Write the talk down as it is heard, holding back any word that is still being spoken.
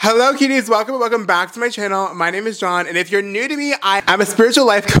Hello cuties, welcome back to my channel. My name is John, and if you're new to me, I'm a spiritual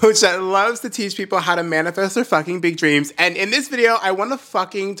life coach that loves to teach people how to manifest their fucking big dreams. And in this video, I want to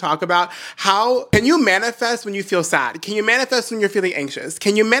fucking talk about how can you manifest when you feel sad? Can you manifest when you're feeling anxious?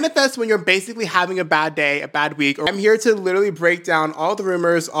 Can you manifest when you're basically having a bad day, a bad week? I'm here to literally break down all the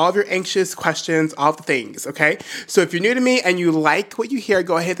rumors, all of your anxious questions, all the things, okay? So if you're new to me and you like what you hear,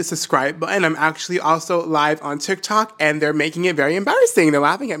 go ahead and hit the subscribe button. I'm actually also live on TikTok, and they're making it very embarrassing. They're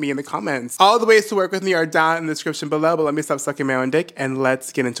laughing at me in the comments. All the ways to work with me are down in the description below, but let me stop sucking my own dick and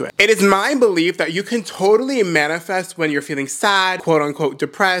let's get into it. It is my belief that you can totally manifest when you're feeling sad, quote unquote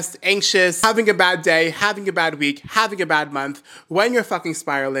depressed, anxious, having a bad day, having a bad week, having a bad month, when you're fucking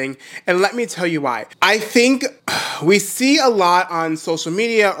spiraling. And let me tell you why. I think we see a lot on social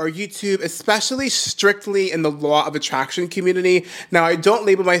media or YouTube, especially strictly in the law of attraction community. Now, I don't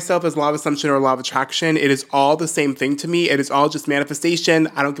label myself as law of assumption or law of attraction. It is all the same thing to me. It is all just manifestation.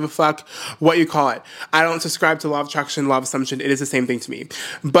 I don't give a fuck what you call it. I don't subscribe to law of attraction, law of assumption. It is the same thing to me.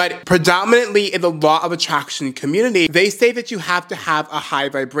 But predominantly in the law of attraction community, they say that you have to have a high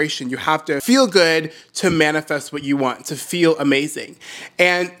vibration. You have to feel good to manifest what you want, to feel amazing,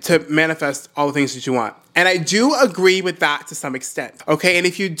 and to manifest all the things that you want. And I do agree with that to some extent, okay? And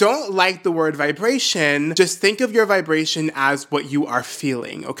if you don't like the word vibration, just think of your vibration as what you are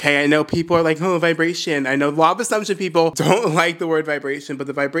feeling, okay? I know people are like, oh, vibration. I know law of assumption people don't like the word vibration, but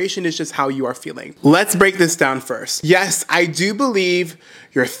the vibration is just how you are feeling. Let's break this down first. Yes, I do believe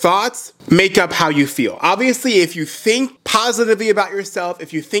your thoughts make up how you feel. Obviously, if you think positively about yourself,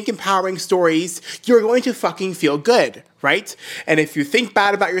 if you think empowering stories, you're going to fucking feel good, right? And if you think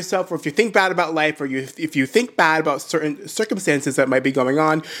bad about yourself, or if you think bad about life, or if you think bad about certain circumstances that might be going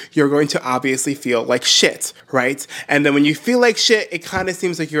on, you're going to obviously feel like shit, right? And then when you feel like shit, it kind of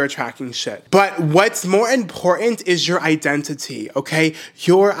seems like you're attracting shit. But what's more important is your identity, okay?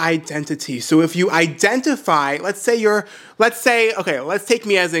 Your identity. So if you identify, let's take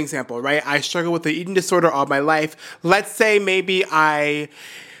me as an example, right? I struggle with the eating disorder all my life. Let's say maybe I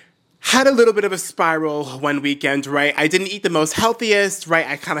had a little bit of a spiral one weekend, right? I didn't eat the most healthiest, right?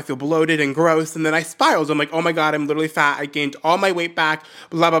 I kind of feel bloated and gross, and then I spiraled. I'm like, oh my God, I'm literally fat. I gained all my weight back,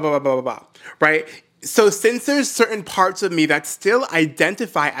 blah, blah, blah, blah, blah, blah, right? So since there's certain parts of me that still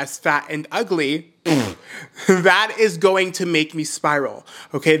identify as fat and ugly, that is going to make me spiral,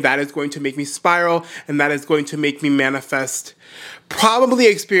 okay? That is going to make me spiral, and that is going to make me manifest probably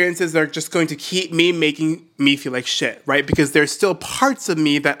experiences that are just going to keep me making me feel like shit, right? Because there's still parts of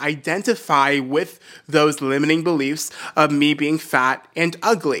me that identify with those limiting beliefs of me being fat and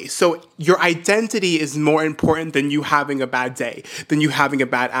ugly. So your identity is more important than you having a bad day, than you having a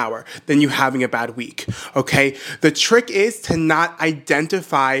bad hour, than you having a bad week, okay? The trick is to not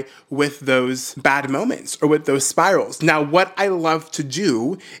identify with those bad moments or with those spirals. Now, what I love to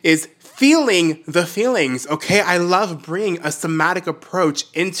do is feeling the feelings, okay? I love bringing a somatic approach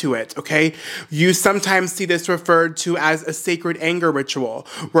into it, okay? You sometimes see this referred to as a sacred anger ritual,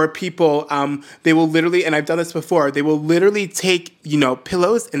 where people, they will literally, and I've done this before, they will literally take,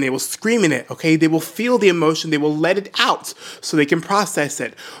 pillows and they will scream in it, okay? They will feel the emotion, they will let it out so they can process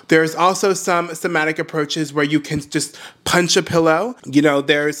it. There's also some somatic approaches where you can just punch a pillow.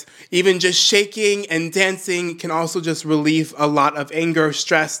 There's even just shaking and dancing can also just relieve a lot of anger,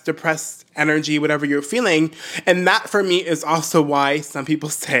 stress, depressed energy, whatever you're feeling. And that for me is also why some people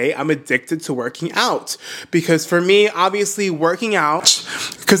say I'm addicted to working out. Because for me, obviously working out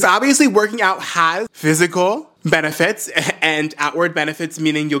has physical benefits and outward benefits,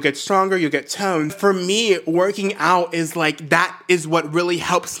 meaning you'll get stronger, you'll get toned. For me, working out is that is what really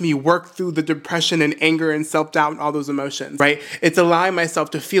helps me work through the depression and anger and self-doubt and all those emotions, right? It's allowing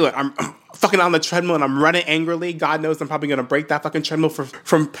myself to feel it. I'm fucking on the treadmill and I'm running angrily. God knows I'm probably going to break that fucking treadmill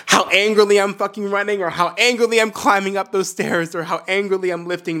from how angrily I'm fucking running, or how angrily I'm climbing up those stairs, or how angrily I'm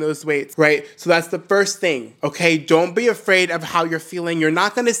lifting those weights, right? So that's the first thing, okay? Don't be afraid of how you're feeling. You're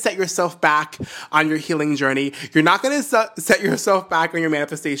not going to set yourself back on your healing journey. You're not going to set yourself back on your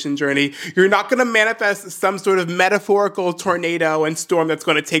manifestation journey. You're not going to manifest some sort of metaphorical tornado and storm that's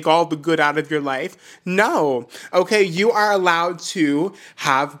going to take all the good out of your life. No, okay? You are allowed to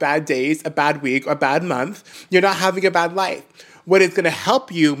have bad days, a bad week, a bad month. You're not having a bad life. What is going to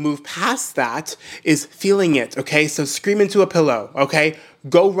help you move past that is feeling it, okay? So scream into a pillow, okay?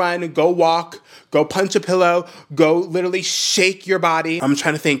 Go run, go walk, go punch a pillow, go literally shake your body. I'm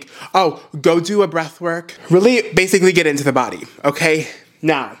trying to think, go do a breath work. Really basically get into the body, okay?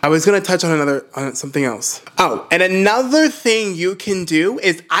 Now, I was going to touch on something else. And another thing you can do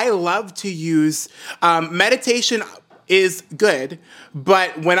is I love to use meditation is good.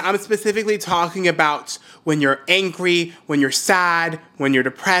 But when I'm specifically talking about when you're angry, when you're sad, when you're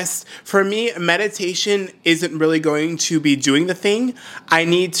depressed, for me, meditation isn't really going to be doing the thing. I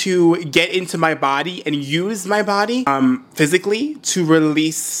need to get into my body and use my body physically to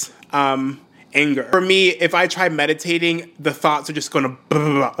release anger. For me, if I try meditating, the thoughts are just going to blah,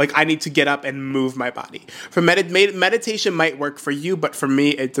 blah, blah. Like I need to get up and move my body. For meditation might work for you, but for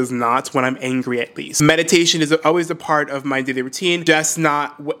me, it does not when I'm angry at least. Meditation is always a part of my daily routine. It's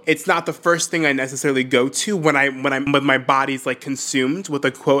not the first thing I necessarily go to when my body's like consumed with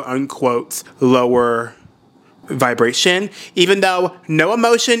a quote unquote lower vibration, even though no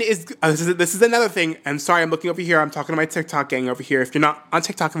emotion is, this is another thing. I'm sorry, I'm looking over here. I'm talking to my TikTok gang over here. If you're not on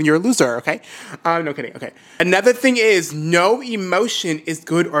TikTok, then you're a loser, okay? No kidding, okay. Another thing is no emotion is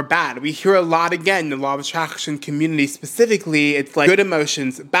good or bad. We hear a lot, again, the law of attraction community specifically, it's like good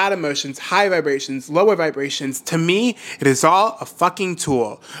emotions, bad emotions, high vibrations, lower vibrations. To me, it is all a fucking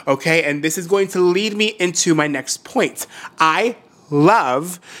tool, okay? And this is going to lead me into my next point. I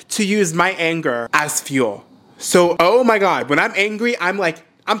love to use my anger as fuel. So, oh my God, when I'm angry, I'm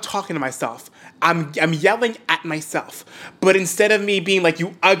talking to myself. I'm yelling at myself. But instead of me being like,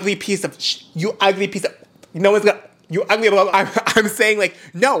 you ugly piece of, no one's gonna, you ugly, I'm saying like,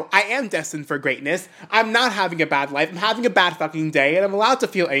 no, I am destined for greatness. I'm not having a bad life. I'm having a bad fucking day and I'm allowed to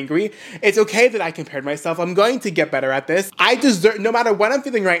feel angry. It's okay that I compared myself. I'm going to get better at this. I deserve, no matter what I'm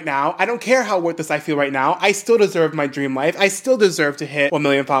feeling right now, I don't care how worthless I feel right now. I still deserve my dream life. I still deserve to hit 1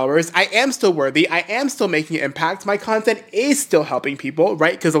 million followers. I am still worthy. I am still making an impact. My content is still helping people,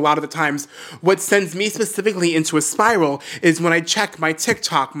 right? Because a lot of the times what sends me specifically into a spiral is when I check my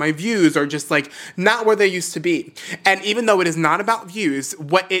TikTok, my views are just like not where they used to be. And even though it is not about views,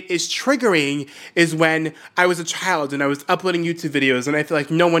 what it is triggering is when I was a child and I was uploading YouTube videos and I feel like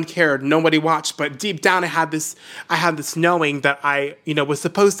no one cared, nobody watched, but deep down I had this knowing that I, was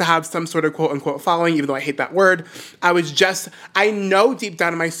supposed to have some sort of quote unquote following, even though I hate that word. I know deep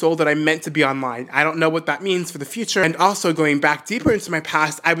down in my soul that I'm meant to be online. I don't know what that means for the future. And also going back deeper into my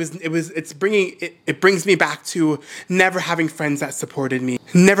past, it brings me back to never having friends that supported me,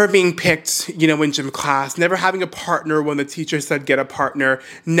 never being picked, in gym class, never having a partner when the teacher said get a partner,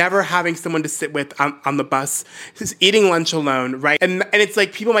 never having someone to sit with on the bus, just eating lunch alone, right? And it's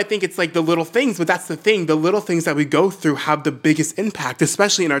like people might think it's like the little things, but that's the thing. The little things that we go through have the biggest impact,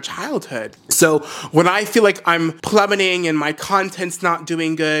 especially in our childhood. So when I feel like I'm plummeting and my content's not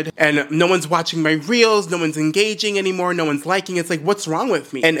doing good and no one's watching my reels, no one's engaging anymore, no one's liking, it's like, what's wrong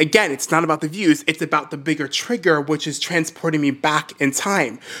with me? And again, it's not about the views, it's about the bigger trigger, which is transporting me back in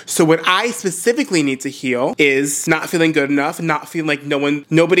time. So what I specifically need to heal is not feeling good enough, not feeling like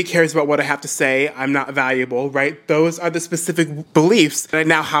nobody cares about what I have to say, I'm not valuable, right? Those are the specific beliefs that I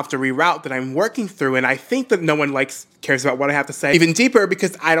now have to reroute, that I'm working through, and I think that no one cares about what I have to say. Even deeper,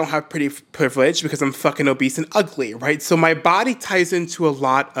 because I don't have pretty privilege, because I'm fucking obese and ugly, right? So my body ties into a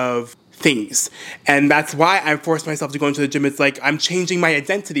lot of things. And that's why I forced myself to go into the gym. It's like I'm changing my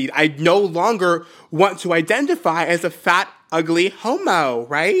identity. I no longer want to identify as a fat, ugly homo,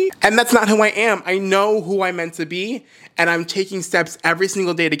 right? And that's not who I am. I know who I'm meant to be, and I'm taking steps every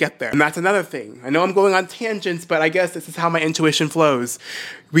single day to get there. And that's another thing. I know I'm going on tangents, but I guess this is how my intuition flows.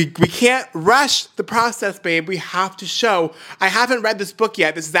 We can't rush the process, babe. We have to show. I haven't read this book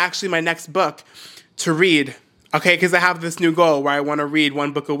yet. This is actually my next book to read. Okay, because I have this new goal where I want to read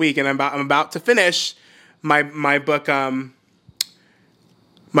 1 book a week, and I'm about to finish my book that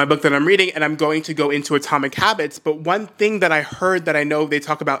I'm reading, and I'm going to go into Atomic Habits. But one thing that I heard that I know they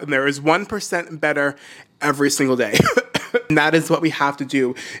talk about in there is 1% better every single day. And that is what we have to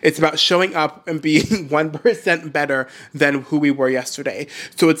do. It's about showing up and being 1% better than who we were yesterday.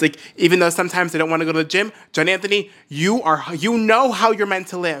 So it's like, even though sometimes I don't want to go to the gym, John Anthony, you know how you're meant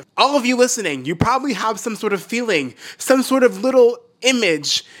to live. All of you listening, you probably have some sort of feeling, some sort of little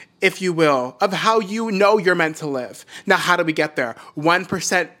image, if you will, of how you know you're meant to live. Now, how do we get there?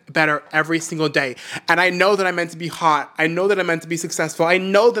 1% better every single day. And I know that I'm meant to be hot. I know that I'm meant to be successful. I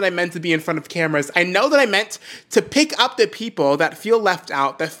know that I'm meant to be in front of cameras. I know that I'm meant to pick up the people that feel left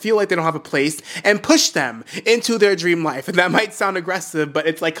out, that feel like they don't have a place, and push them into their dream life. And that might sound aggressive, but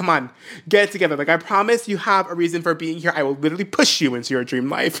it's like, come on, get it together. Like, I promise you have a reason for being here. I will literally push you into your dream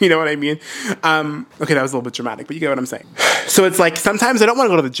life. You know what I mean? Okay, that was a little bit dramatic, but you get what I'm saying. So it's like, sometimes I don't want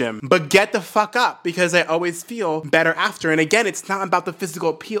to go to the gym, but get the fuck up, because I always feel better after. And again, it's not about the physical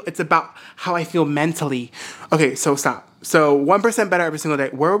appeal. It's about how I feel mentally. Okay, so stop. So 1% better every single day.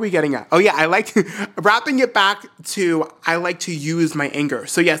 Where are we getting at? Oh yeah, wrapping it back to, I like to use my anger.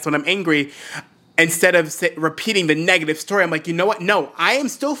 So yes, when I'm angry, instead of repeating the negative story, I'm like, you know what? No, I am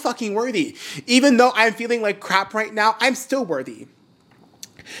still fucking worthy. Even though I'm feeling like crap right now, I'm still worthy.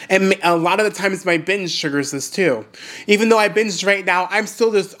 And a lot of the times my binge triggers this too. Even though I binged right now, I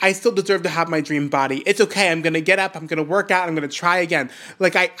still deserve to have my dream body. It's okay. I'm going to get up. I'm going to work out. I'm going to try again.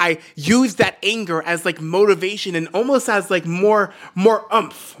 Like I use that anger as like motivation and almost as like more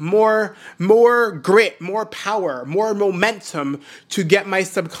oomph, more grit, more power, more momentum to get my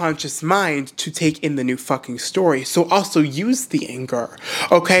subconscious mind to take in the new fucking story. So also use the anger.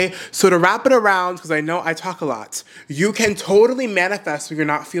 Okay. So to wrap it around, because I know I talk a lot, you can totally manifest when you're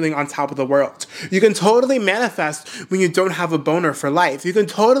not feeling on top of the world. You can totally manifest when you don't have a boner for life. You can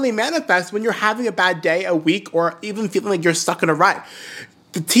totally manifest when you're having a bad day, a week, or even feeling like you're stuck in a rut.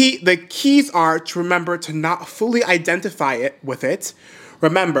 The keys are to remember to not fully identify it with it.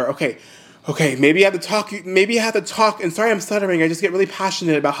 Remember, okay, maybe I have to talk, and sorry I'm stuttering, I just get really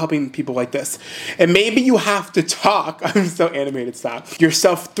passionate about helping people like this. And maybe you have to talk, I'm so animated, stop,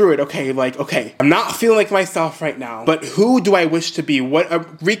 yourself through it, okay, I'm not feeling like myself right now, but who do I wish to be?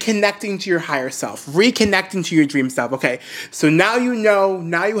 Reconnecting to your higher self, reconnecting to your dream self, okay? So now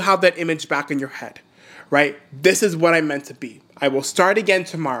you have that image back in your head, right? This is what I'm meant to be. I will start again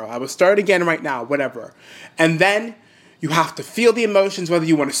tomorrow, I will start again right now, whatever. And then you have to feel the emotions, whether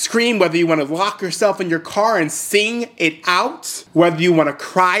you want to scream, whether you want to lock yourself in your car and sing it out, whether you want to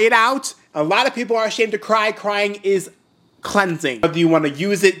cry it out. A lot of people are ashamed to cry. Crying is cleansing. Whether you want to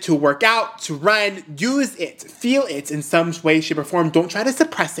use it to work out, to run, use it, feel it in some way, shape, or form. Don't try to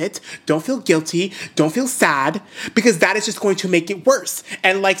suppress it. Don't feel guilty. Don't feel sad, because that is just going to make it worse.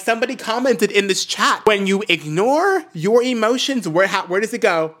 And like somebody commented in this chat, when you ignore your emotions, where does it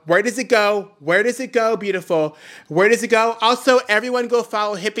go? Where does it go? Where does it go, beautiful? Where does it go? Also, everyone go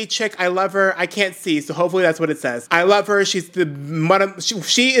follow Hippie Chick. I love her. I can't see, so hopefully that's what it says. I love her. She's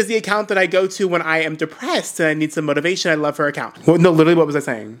she is the account that I go to when I am depressed and I need some motivation. I love her account. Well, no, literally, what was I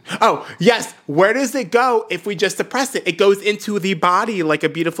saying? Oh, yes. Where does it go if we just suppress it? It goes into the body, like a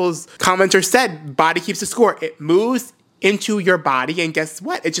beautiful commenter said. Body keeps the score. It moves into your body, and guess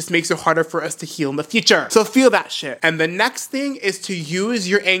what? It just makes it harder for us to heal in the future. So feel that shit. And the next thing is to use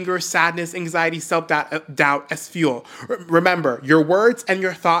your anger, sadness, anxiety, self-doubt as fuel. Remember, your words and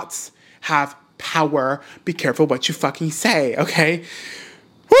your thoughts have power. Be careful what you fucking say, okay?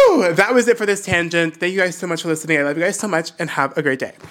 Woo! That was it for this tangent. Thank you guys so much for listening. I love you guys so much, and have a great day.